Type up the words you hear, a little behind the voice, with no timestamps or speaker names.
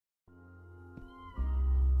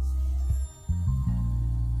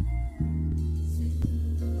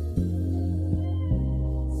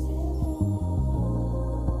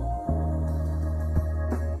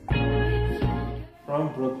from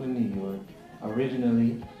Brooklyn, New York,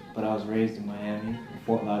 originally, but I was raised in Miami,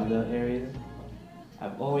 Fort Lauderdale area.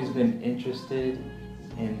 I've always been interested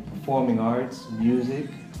in performing arts, music,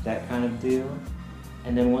 that kind of deal.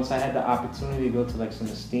 And then once I had the opportunity to go to like some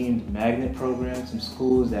esteemed magnet programs, some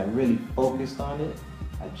schools that really focused on it,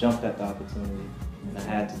 I jumped at the opportunity and I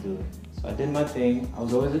had to do it. So I did my thing. I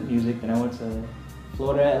was always at music, and I went to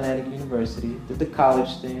Florida Atlantic University, did the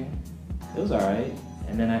college thing. It was all right.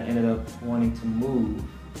 And then I ended up wanting to move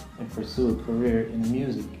and pursue a career in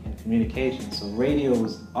music and communication. So radio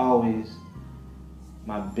was always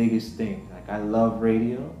my biggest thing. Like, I love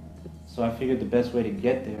radio. So I figured the best way to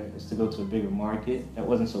get there is to go to a bigger market that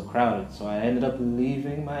wasn't so crowded. So I ended up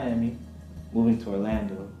leaving Miami, moving to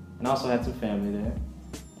Orlando, and I also had some family there.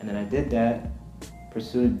 And then I did that,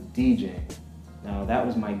 pursued DJing. Now that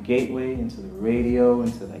was my gateway into the radio,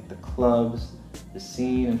 into like the clubs, the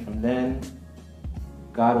scene, and from then,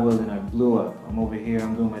 God willing, I blew up. I'm over here,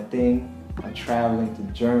 I'm doing my thing. I'm traveling to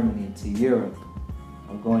Germany, to Europe.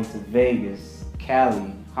 I'm going to Vegas,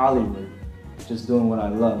 Cali, Hollywood, just doing what I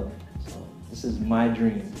love. So this is my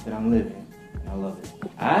dream that I'm living, and I love it.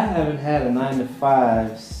 I haven't had a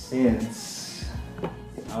 9-to-5 since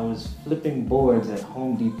I was flipping boards at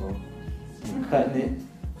Home Depot and cutting it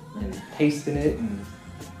and pasting it and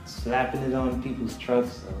slapping it on people's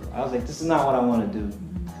trucks. So I was like, this is not what I want to do.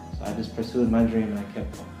 So I just pursued my dream and I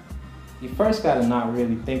kept going. You first got to not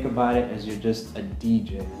really think about it as you're just a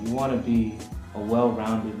DJ. You want to be a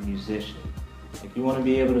well-rounded musician. Like, you want to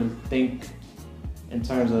be able to think in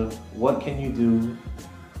terms of what can you do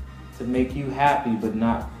to make you happy but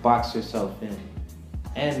not box yourself in.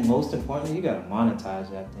 And most importantly, you got to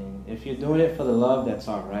monetize that thing. If you're doing it for the love, that's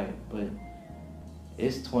all right. But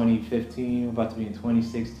it's 2015, we're about to be in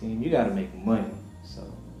 2016. You got to make money.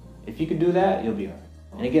 So if you can do that, you'll be all right.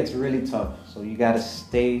 And it gets really tough. So you got to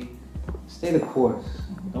stay the course.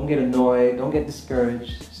 Don't get annoyed. Don't get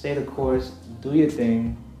discouraged. Stay the course. Do your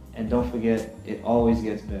thing. And don't forget, it always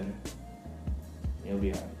gets better. You'll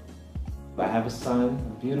be all right. I have a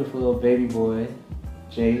son, a beautiful little baby boy,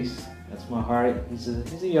 Jace. That's my heart. He's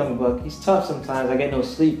a young buck. He's tough sometimes. I get no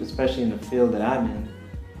sleep, especially in the field that I'm in.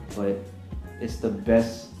 But it's the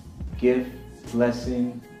best gift,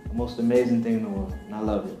 blessing, the most amazing thing in the world. And I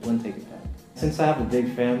love it. Wouldn't take it back. Since I have a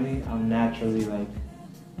big family, I'm naturally like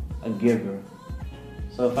a giver.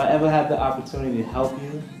 So if I ever have the opportunity to help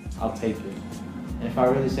you, I'll take it. And if I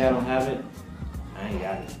really say I don't have it, I ain't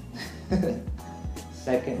got it.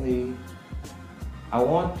 Secondly, I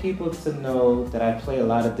want people to know that I play a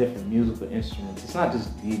lot of different musical instruments. It's not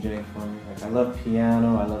just DJing for me. Like, I love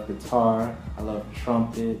piano, I love guitar, I love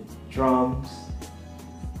trumpet, drums,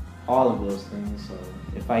 all of those things. So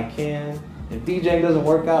if DJing doesn't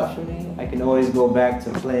work out for me, I can always go back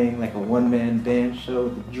to playing like a one-man band show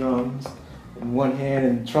with the drums in one hand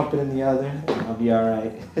and the trumpet in the other, and I'll be all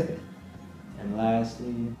right. And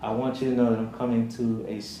lastly, I want you to know that I'm coming to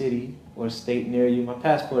a city or state near you. My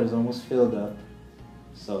passport is almost filled up,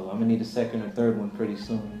 so I'm gonna need a second or third one pretty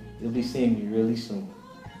soon. You'll be seeing me really soon.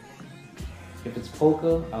 If it's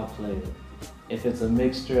polka, I'll play it. If it's a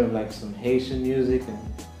mixture of like some Haitian music and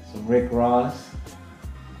some Rick Ross,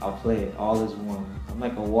 I'll play it all as one. I'm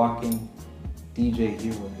like a walking DJ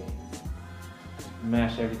hero game.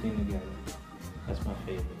 Mash everything together. That's my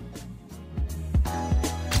favorite.